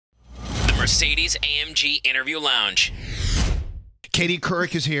Mercedes-AMG Interview Lounge. Katie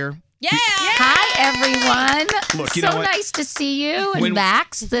Couric is here. Yeah. Hi, everyone. Look, you so know what? Nice to see you. And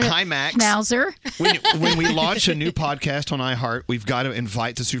Max, the Hi, Max. Schnauzer. When we launch a new podcast on iHeart, we've got to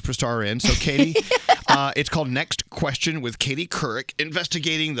invite the superstar in. So, Katie, it's called Next Question with Katie Couric,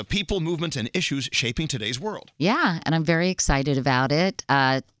 investigating the people, movements, and issues shaping today's world. Yeah, and I'm very excited about it.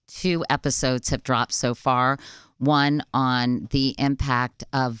 2 episodes have dropped so far. One on the impact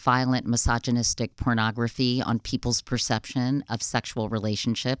of violent misogynistic pornography on people's perception of sexual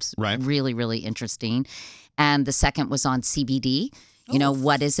relationships. Right. Really, really interesting. And the second was on CBD. You know,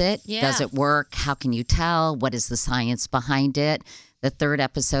 what is it? Yeah. Does it work? How can you tell? What is the science behind it? The 3rd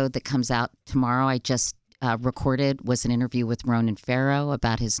episode that comes out tomorrow, I just recorded, was an interview with Ronan Farrow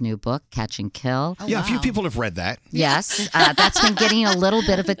about his new book, Catch and Kill. A few people have read that. Yes, that's been getting a little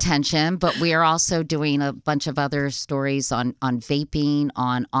bit of attention, but we are also doing a bunch of other stories on vaping,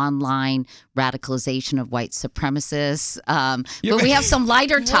 on online radicalization of white supremacists. But we have some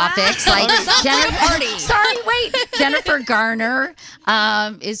lighter topics like Jennifer Garner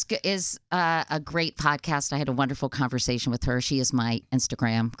is a great podcast. I had a wonderful conversation with her. She is my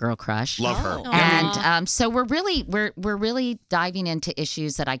Instagram girl crush. Love her. And so we're really diving into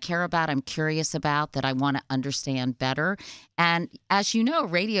issues that I care about, I'm curious about, that I want to understand better. And as you know,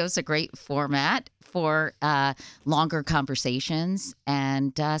 radio is a great format for longer conversations.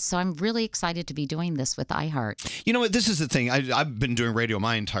 And so I'm really excited to be doing this with iHeart. You know what? This is the thing. I've been doing radio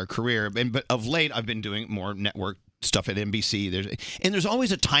my entire career, but of late I've been doing more network stuff at NBC. There's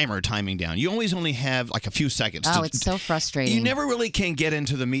always a timer timing down. You always only have like a few seconds. Oh, it's so frustrating. You never really can get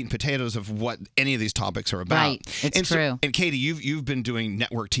into the meat and potatoes of what any of these topics are about. Right, it's true. And Katie, you've been doing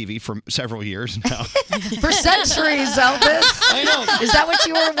network TV for several years now. For centuries, Elvis. I know. Is that what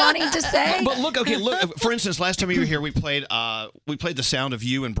you were wanting to say? But look. For instance, last time you were here, we played the sound of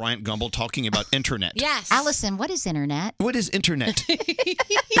you and Bryant Gumbel talking about internet. Yes. Allison, what is internet? What is internet?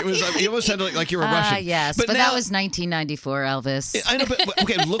 It almost sounded like you were Russian. Yes, but that was 1994, Elvis. I know, but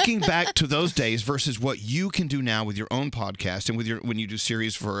okay, looking back to those days versus what you can do now with your own podcast and with when you do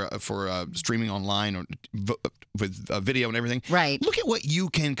series for streaming online or with video and everything. Right. Look at what you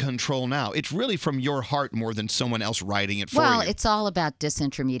can control now. It's really from your heart more than someone else writing it for you. Well, it's all about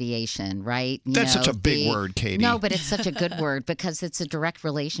disintermediation, right? That's such a big word, Katie. No, but it's such a good word because it's a direct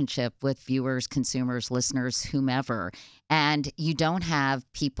relationship with viewers, consumers, listeners, whomever. And you don't have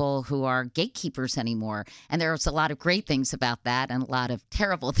people who are gatekeepers anymore. And there's a lot of great things about that and a lot of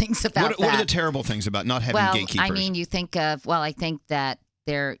terrible things about that. What are the terrible things about not having gatekeepers? I mean, you think of, I think that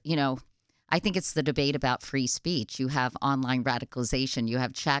I think it's the debate about free speech. You have online radicalization. You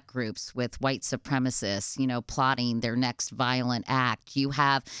have chat groups with white supremacists, plotting their next violent act. You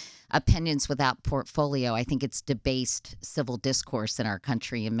have opinions without portfolio. I think it's debased civil discourse in our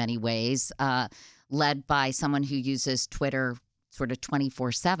country in many ways, led by someone who uses Twitter sort of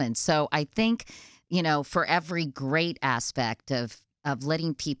 24/7. So I think, for every great aspect of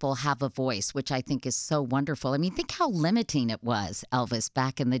letting people have a voice, which I think is so wonderful. I mean, think how limiting it was, Elvis,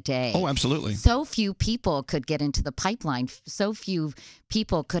 back in the day. Oh, absolutely. So few people could get into the pipeline. So few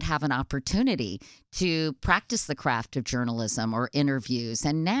people could have an opportunity to practice the craft of journalism or interviews.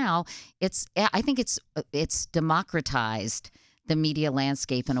 And now I think it's democratized the media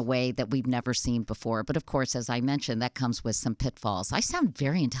landscape in a way that we've never seen before. But of course, as I mentioned, that comes with some pitfalls. I sound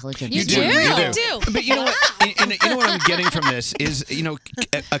very intelligent. You do. But you know what? And you know what I'm getting from this is,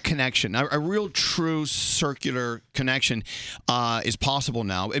 a connection, a real true circular connection is possible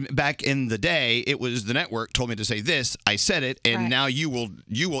now. Back in the day, it was the network told me to say this, I said it, and now you will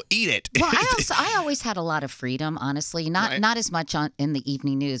eat it. Well, I always had a lot of freedom, honestly, not as much in the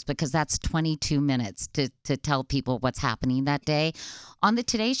evening news because that's 22 minutes to tell people what's happening that day. On the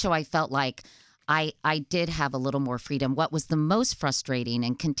Today Show, I felt like I did have a little more freedom. What was the most frustrating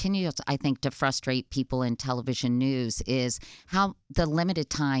and continues, I think, to frustrate people in television news is how the limited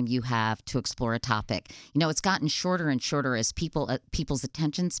time you have to explore a topic. It's gotten shorter and shorter as people's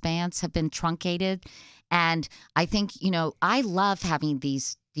attention spans have been truncated. And I think, I love having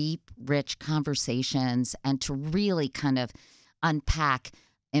these deep, rich conversations and to really kind of unpack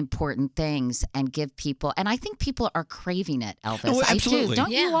important things and give people, and I think people are craving it, Elvis. Oh, absolutely. I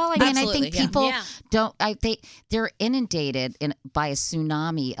do. Don't you all? I mean, I think people don't. They're inundated by a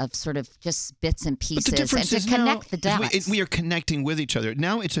tsunami of sort of just bits and pieces, but the difference and to connect the dots. We are connecting with each other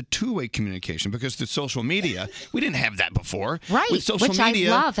now. It's a two-way communication because through social media, we didn't have that before. Right, with social which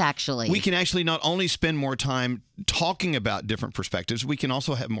media, I love actually. We can actually not only spend more time talking about different perspectives, we can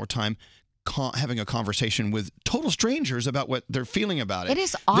also have more time having a conversation with total strangers about what they're feeling about it. It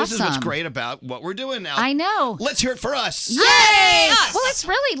is awesome. This is what's great about what we're doing now. I know. Let's hear it for us. Yay! Well,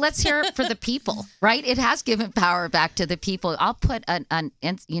 let's hear it for the people, right? It has given power back to the people. I'll put on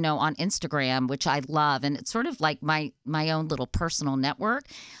Instagram, which I love, and it's sort of like my own little personal network.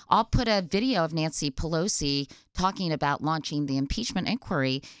 I'll put a video of Nancy Pelosi talking about launching the impeachment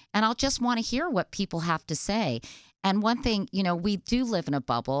inquiry, and I'll just want to hear what people have to say. And one thing, we do live in a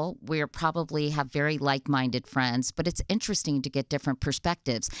bubble. We probably have very like-minded friends, but it's interesting to get different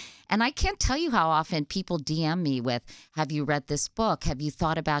perspectives. And I can't tell you how often people DM me with, have you read this book? Have you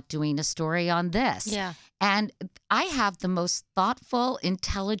thought about doing a story on this? Yeah. And I have the most thoughtful,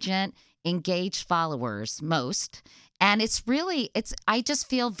 intelligent, engaged followers, most. And I just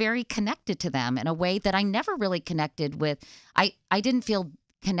feel very connected to them in a way that I never really connected with. I didn't feel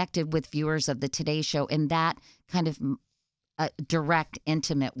connected with viewers of the Today Show in that kind of direct,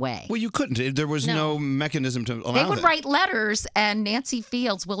 intimate way. Well, you couldn't. There was no mechanism to allow They would that. write letters, and Nancy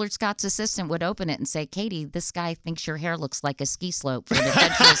Fields, Willard Scott's assistant, would open it and say, Katie, this guy thinks your hair looks like a ski slope for the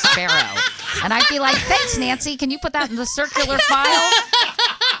Federal Sparrow. And I'd be like, thanks, Nancy. Can you put that in the circular file?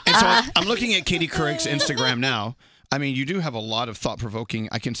 And so I'm looking at Katie Couric's Instagram now. I mean, you do have a lot of thought-provoking.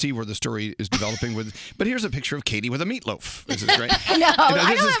 I can see where the story is developing with. But here's a picture of Katie with a meatloaf. This is great. I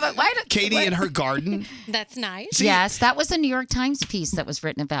don't have a. Katie in her garden. That's nice. See, yes, that was a New York Times piece that was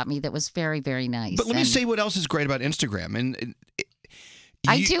written about me that was very, very nice. But let me say what else is great about Instagram.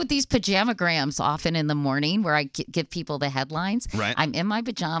 I do these pajamagrams often in the morning where I give people the headlines. Right. I'm in my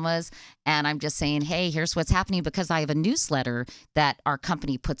pajamas and I'm just saying, hey, here's what's happening, because I have a newsletter that our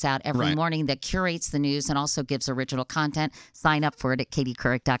company puts out every morning that curates the news and also gives original content. Sign up for it at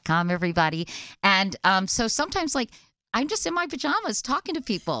katiecouric.com, everybody. And so sometimes, I'm just in my pajamas talking to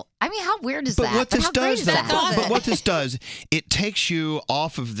people. I mean, how weird is that? But what this does, that? but what this does, it takes you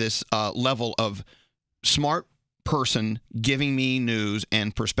off of this level of smart person giving me news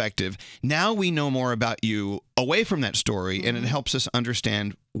and perspective. Now we know more about you away from that story, and it helps us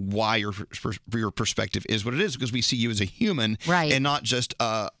understand why your perspective is what it is, because we see you as a human, and not just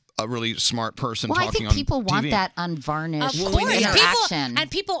a really smart person talking on TV. I think people want that unvarnished interaction. And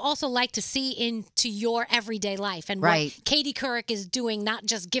people also like to see into your everyday life and what Katie Couric is doing, not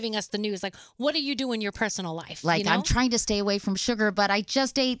just giving us the news. Like, what do you do in your personal life? I'm trying to stay away from sugar, but I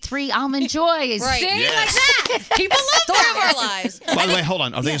just ate 3 Almond Joys. Right. See, like that. People love story of our lives. By the way, hold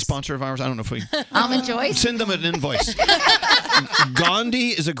on. Are they a sponsor of ours? I don't know if we... Almond Joys? Send them an invoice. Gandhi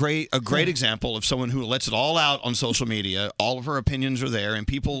is a great example of someone who lets it all out on social media. All of her opinions are there, and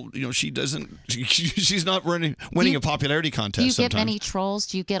people, she's not winning a popularity contest. Do you sometimes. get many trolls?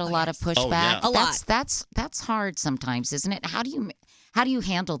 Do you get a lot of pushback? A lot. That's hard sometimes, isn't it? How do you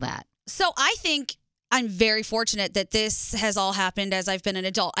handle that? So I think I'm very fortunate that this has all happened as I've been an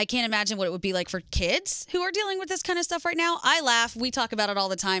adult. I can't imagine what it would be like for kids who are dealing with this kind of stuff right now. I laugh. We talk about it all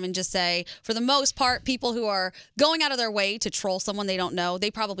the time and just say, for the most part, people who are going out of their way to troll someone they don't know, they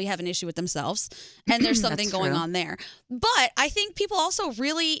probably have an issue with themselves, and there's something going on there. But I think people also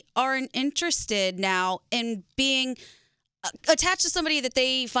really are interested now in being attached to somebody that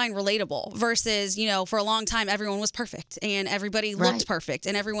they find relatable versus, for a long time, everyone was perfect and everybody looked perfect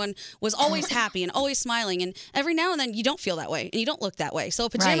and everyone was always happy and always smiling. And every now and then you don't feel that way and you don't look that way. So a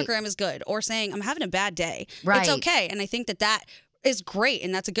pajamagram is good, or saying I'm having a bad day. It's okay. And I think that is great,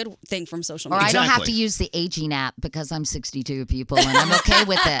 and that's a good thing from social media. Or I don't have to use the aging app because I'm 62, people, and I'm okay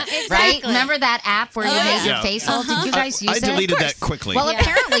with it, right? Remember that app where you made your face all? Did you guys use it? I deleted that quickly. Well,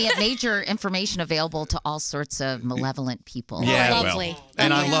 apparently it made your information available to all sorts of malevolent people. Yeah, lovely.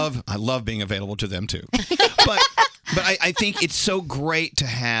 And I love being available to them too. But I think it's so great to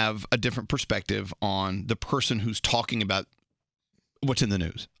have a different perspective on the person who's talking about what's in the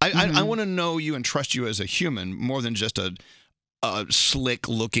news. I want to know you and trust you as a human more than just a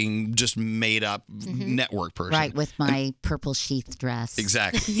slick-looking, just made-up network person. Right, with my purple sheath dress.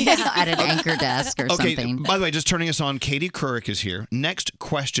 Exactly. At an anchor desk or something. By the way, just turning us on, Katie Couric is here. Next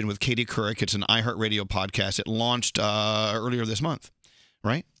Question with Katie Couric. It's an iHeartRadio podcast. It launched earlier this month,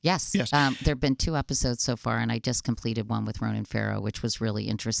 right? Yes. There have been 2 episodes so far, and I just completed one with Ronan Farrow, which was really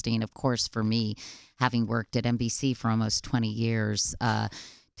interesting. Of course, for me, having worked at NBC for almost 20 years, to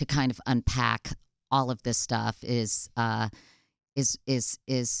kind of unpack all of this stuff is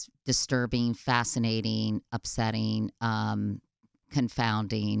disturbing, fascinating, upsetting,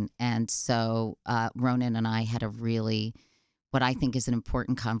 confounding. And so Ronan and I had a really, what I think is an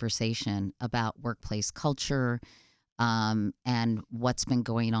important conversation about workplace culture, and what's been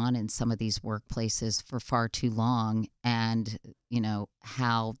going on in some of these workplaces for far too long, and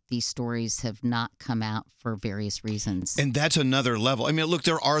how these stories have not come out for various reasons. And that's another level. I mean, look,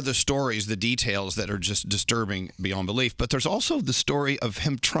 there are the stories, the details that are just disturbing beyond belief, but there's also the story of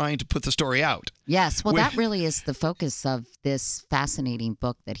him trying to put the story out. Yes, well, that really is the focus of this fascinating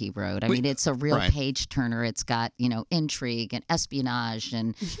book that he wrote. I mean, it's a real page turner. It's got, intrigue and espionage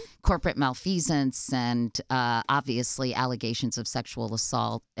and corporate malfeasance and obviously allegations of sexual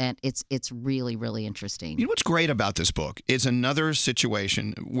assault. And it's really, really interesting. You know what's great about this book? It's another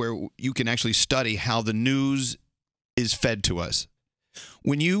situation where you can actually study how the news is fed to us.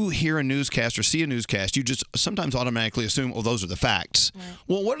 When you hear a newscast or see a newscast, you just sometimes automatically assume, oh, those are the facts. Right.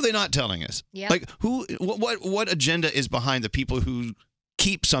 Well, what are they not telling us? Yep. Like, what agenda is behind the people who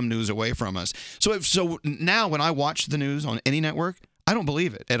keep some news away from us? So now when I watch the news on any network, I don't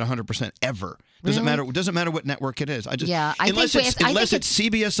believe it at 100% ever. Doesn't matter what network it is. Unless it's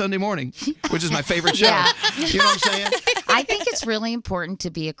CBS Sunday Morning, which is my favorite show. Yeah. You know what I'm saying? I think it's really important to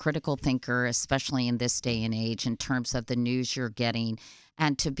be a critical thinker, especially in this day and age, in terms of the news you're getting,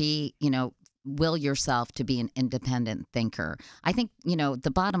 and to be, will yourself to be an independent thinker. I think,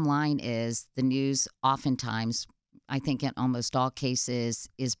 the bottom line is the news oftentimes, I think in almost all cases,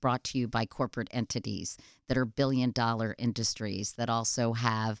 is brought to you by corporate entities that are billion-dollar industries that also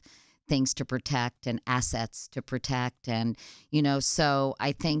have things to protect and assets to protect. And, so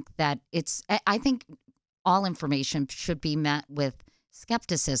I think that I think all information should be met with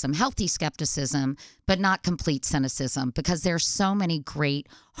skepticism, healthy skepticism, but not complete cynicism, because there's so many great,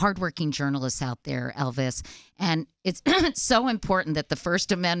 hardworking journalists out there, Elvis. And it's so important that the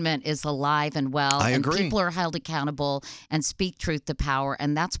First Amendment is alive and well. I and agree. People are held accountable and speak truth to power.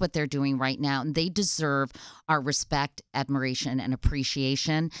 And that's what they're doing right now. And they deserve our respect, admiration, and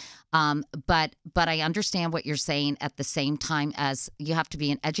appreciation. But I understand what you're saying at the same time as you have to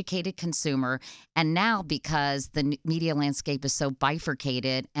be an educated consumer. And now, because the media landscape is so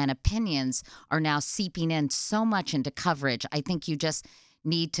bifurcated and opinions are now seeping in so much into coverage, I think you just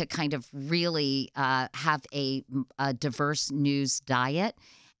need to kind of really have a diverse news diet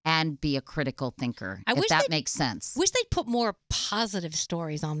and be a critical thinker, if that makes sense. Wish they'd put more positive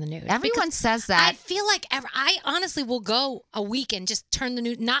stories on the news. Everyone says that. I feel like I honestly will go a week and just turn the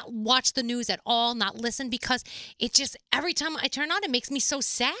news, not watch the news at all, not listen, because it just, every time I turn on, it makes me so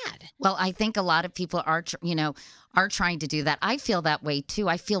sad. Well, I think a lot of people are trying to do that. I feel that way too.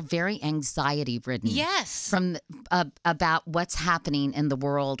 I feel very anxiety ridden. Yes. From about what's happening in the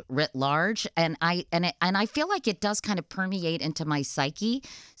world writ large, and I feel like it does kind of permeate into my psyche.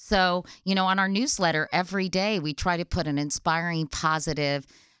 So, on our newsletter every day, we try to put an inspiring, positive,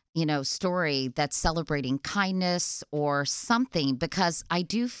 story that's celebrating kindness or something, because I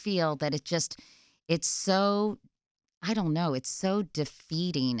do feel that it's so, I don't know, it's so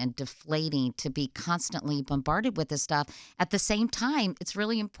defeating and deflating to be constantly bombarded with this stuff. At the same time, it's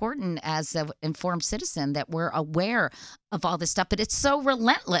really important as an informed citizen that we're aware of all this stuff, but it's so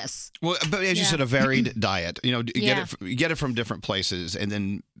relentless. Well, but as you said, a varied diet. You get it from different places, and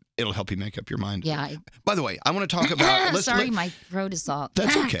then it'll help you make up your mind. Yeah. By the way, I want to talk about. Sorry, my throat is all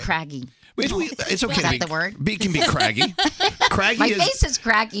that's okay. Craggy. It's okay. Is that the word? Can be craggy. Craggy. My face is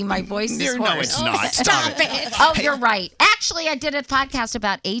craggy. My voice is hoarse. No, it's not. Stop it. Oh, you're right. Actually, I did a podcast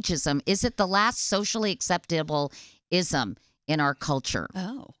about ageism. Is it the last socially acceptable ism in our culture?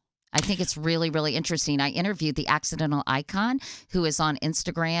 Oh. I think it's really, really interesting. I interviewed the accidental icon, who is on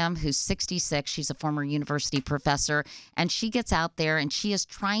Instagram, who's 66. She's a former university professor, and she gets out there and she is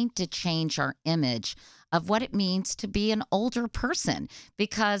trying to change our image of what it means to be an older person.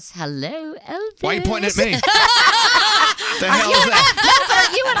 Because, hello, Elvis. Why are you pointing at me? The hell is that? No, but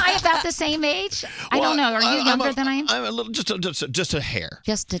are you and I about the same age? I don't know. Are you younger than I am? I'm a little, just a hair.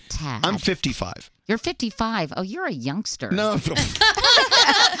 Just a tad. I'm 55. You're 55. Oh, you're a youngster. No.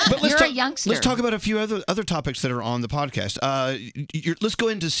 But you're a youngster. Let's talk about a few other topics that are on the podcast. Let's go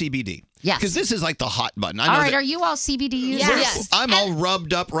into CBD. Yes. Because this is like the hot button. All right. Are you all CBD users? Yes. I'm all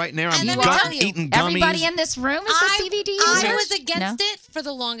rubbed up right now. I'm eating gummies. Everybody in this room is a CBD user? I was against it for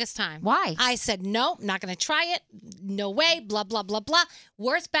the longest time. Why? I said, no, I'm not going to try it. No way. Blah, blah, blah, blah.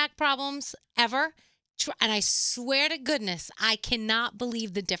 Worst back problems ever. And I swear to goodness, I cannot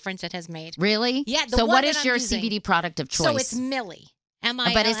believe the difference it has made. Really? Yeah. So what is your CBD product of choice? So it's Millie.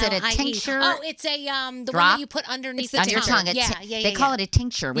 M-I-L-L-I-E. But is it a tincture? Oh, it's a the drop? one that you put underneath the tongue. On your tongue. They call it a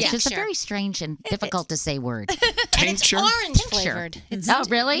tincture, which is a very strange and difficult to say word. Tincture? And it's orange flavored. Oh,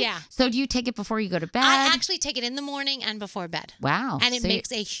 really? Yeah. So do you take it before you go to bed? I actually take it in the morning and before bed. Wow. And it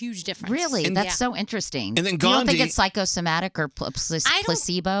makes a huge difference. Really? That's so interesting. And then you don't Gandhi, think it's psychosomatic or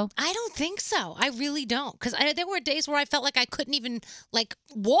placebo? I don't think so. I really don't. Because there were days where I felt like I couldn't even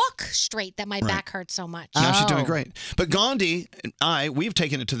walk straight, that my back hurt so much. Now she's doing great. But Gandhi and we've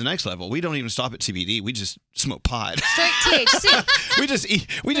taken it to the next level. We don't even stop at CBD. We just smoke pot. Straight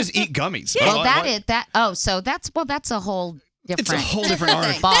THC. we just eat gummies. Well, so that's a whole different. It's a whole different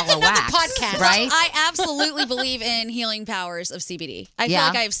art. Ball That's of another wax, podcast. right? I absolutely believe in healing powers of CBD. I feel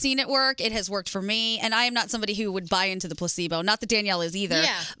like I've seen it work. It has worked for me, and I am not somebody who would buy into the placebo. Not that Danielle is either.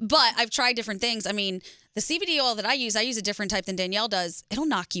 Yeah. But I've tried different things. I mean, the CBD oil that I use a different type than Danielle does. It'll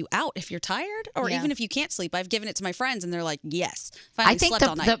knock you out if you're tired, or even if you can't sleep. I've given it to my friends, and they're like, "Yes, finally I think slept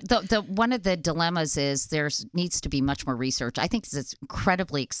all night." the one of the dilemmas is there needs to be much more research. I think it's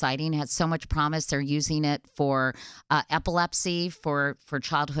incredibly exciting. It has so much promise. They're using it for epilepsy, for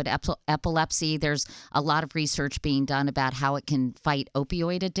childhood epilepsy. There's a lot of research being done about how it can fight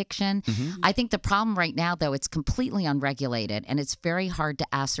opioid addiction. I think the problem right now, though, it's completely unregulated, and it's very hard to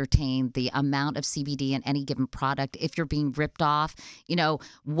ascertain the amount of CBD in any given product. If you're being ripped off,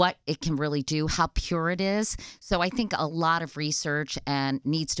 what it can really do, how pure it is. So I think a lot of research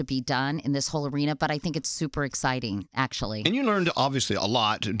needs to be done in this whole arena, but I think it's super exciting, actually. And you learned, obviously, a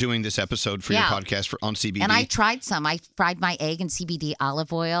lot doing this episode for your podcast on CBD. And I tried some. I fried my egg in CBD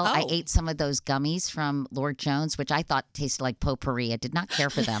olive oil. I ate some of those gummies from Lord Jones, which I thought tasted like potpourri. I did not care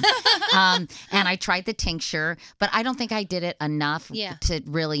for them. And I tried the tincture, but I don't think I did it enough to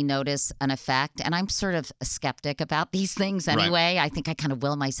really notice an effect. And I'm sort of a skeptic about these things anyway. I think I kind of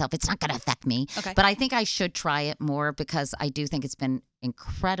will myself. It's not going to affect me. Okay. But I think I should try it more because I do think it's been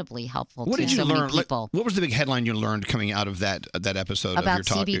incredibly helpful to so many people. What was the big headline you learned coming out of that episode about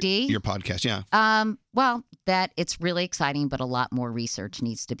of your CBD? Your podcast? Yeah. Well, that it's really exciting, but a lot more research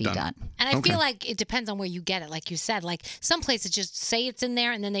needs to be done. And I feel like it depends on where you get it. Like you said, like some places just say it's in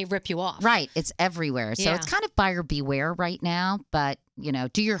there and then they rip you off. Right. It's everywhere. So it's kind of buyer beware right now, but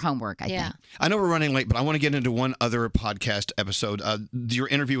do your homework, I think. I know we're running late, but I want to get into one other podcast episode, your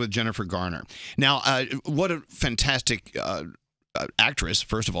interview with Jennifer Garner. Now, what a fantastic actress,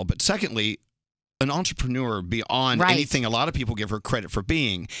 first of all, but secondly, an entrepreneur beyond anything a lot of people give her credit for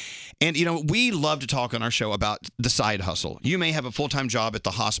being. And, we love to talk on our show about the side hustle. You may have a full-time job at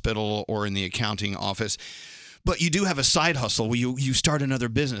the hospital or in the accounting office, but you do have a side hustle where you start another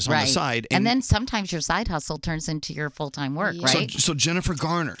business on the side. And then sometimes your side hustle turns into your full-time work, right? So Jennifer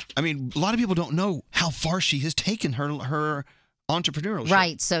Garner, a lot of people don't know how far she has taken her entrepreneurship.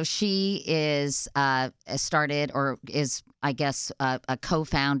 Right. So she is started or is, I guess, a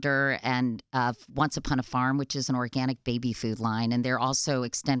co-founder and Once Upon a Farm, which is an organic baby food line. And they're also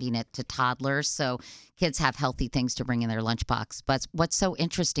extending it to toddlers. So kids have healthy things to bring in their lunchbox. But what's so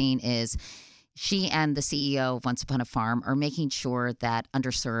interesting is she and the CEO of Once Upon a Farm are making sure that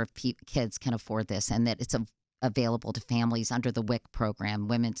underserved kids can afford this and that it's available to families under the WIC program,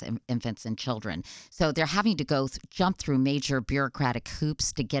 Women's, Infants, and Children. So they're having to jump through major bureaucratic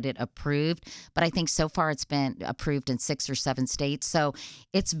hoops to get it approved. But I think so far it's been approved in 6 or 7 states. So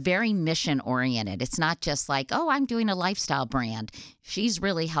it's very mission oriented. It's not just like, I'm doing a lifestyle brand. She's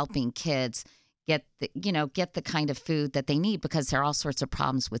really helping kids get the kind of food that they need because there are all sorts of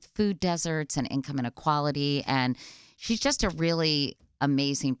problems with food deserts and income inequality. And she's just a really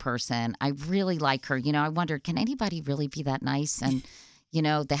amazing person. I really like her. I wonder, can anybody really be that nice? And,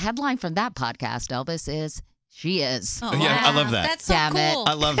 the headline from that podcast, Elvis, is she is. Oh, yeah, I love that. That's so cool.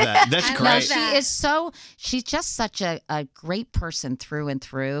 I love that. That's great. She's just such a great person through and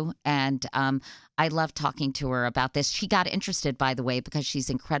through. And I love talking to her about this. She got interested, by the way, because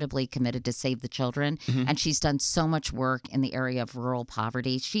she's incredibly committed to save the children. And she's done so much work in the area of rural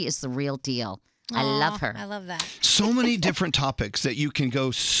poverty. She is the real deal. I love her. I love that. So many different topics that you can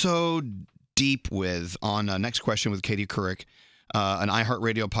go so deep with on Next Question with Katie Couric, an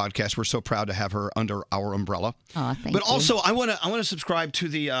iHeartRadio podcast. We're so proud to have her under our umbrella. Oh, thank you. But also, I want to subscribe to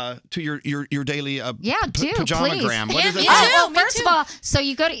the to your daily pajamagram. Please. What is it? Well, first of all, so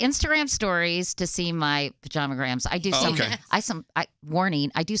you go to Instagram stories to see my pajamagrams. I do some.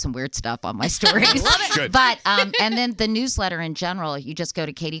 Warning, I do some weird stuff on my stories. Love it. Good. But and then the newsletter in general, you just go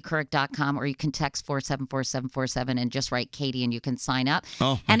to katiecouric.com or you can text 474-747 and just write Katie and you can sign up.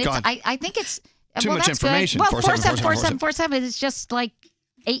 Oh, and God. I think it's Too much that's information. Good. Well, 474-747 is just like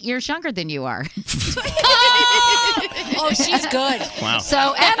 8 years younger than you are. Oh, she's good. Wow. So,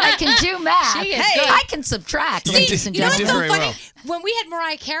 and I can do math. She is good. I can subtract, ladies and You know what's gentlemen. so funny? When we had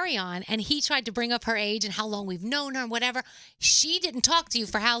Mariah Carey on and he tried to bring up her age and how long we've known her and whatever, she didn't talk to you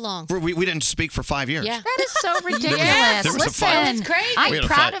for how long? We didn't speak for 5 years. Yeah. That is so ridiculous. There was a Listen, fight. That's crazy. We I'm had a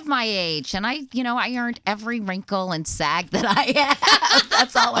proud fight. of my age, and I earned every wrinkle and sag that I have.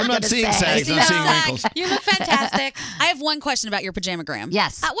 That's all I'm not gonna seeing say. sags. I'm seeing wrinkles. You look fantastic. I have one question about your pajamagram.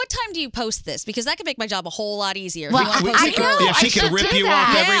 Yes. At what time do you post this? Because that could make my job a whole lot easier. Well, if you want to We- post we it could- early. yeah, she I could should rip do you that.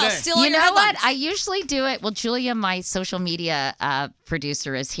 off every Yeah, day. steal all You your know what? headlines. I usually do it. Well, Julia, my social media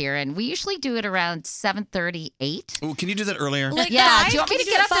producer, is here, and we usually do it around 7:30, 8. Ooh, can you do that earlier? Like Yeah. 5? Do you want me Can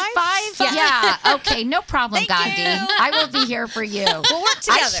to you get do up it at 5? Yeah. Okay. No problem, Thank Gandhi. you. I will be here for you. We'll work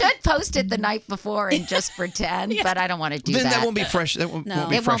I together. should post it the night before and just pretend, but I don't want to do Then that. that won't be fresh. That won't, No. won't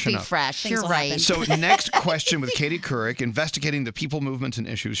be It fresh won't be enough. fresh. Things You're will right. happen. So next question with Katie Couric, investigating the people, movements, and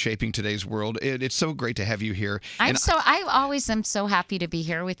issues shaping today's world. It's so great to have you here. And I always am so happy to be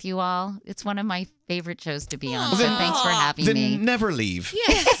here with you all. It's one of my favorite shows to be on. So thanks for having then me. never leave.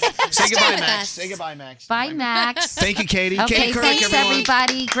 Yes. Say goodbye, with Max. us. Say goodbye, Max. Bye, Max. Thank you, Katie. Okay, Katie Couric, thanks everyone.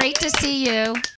 everybody. Great to see you.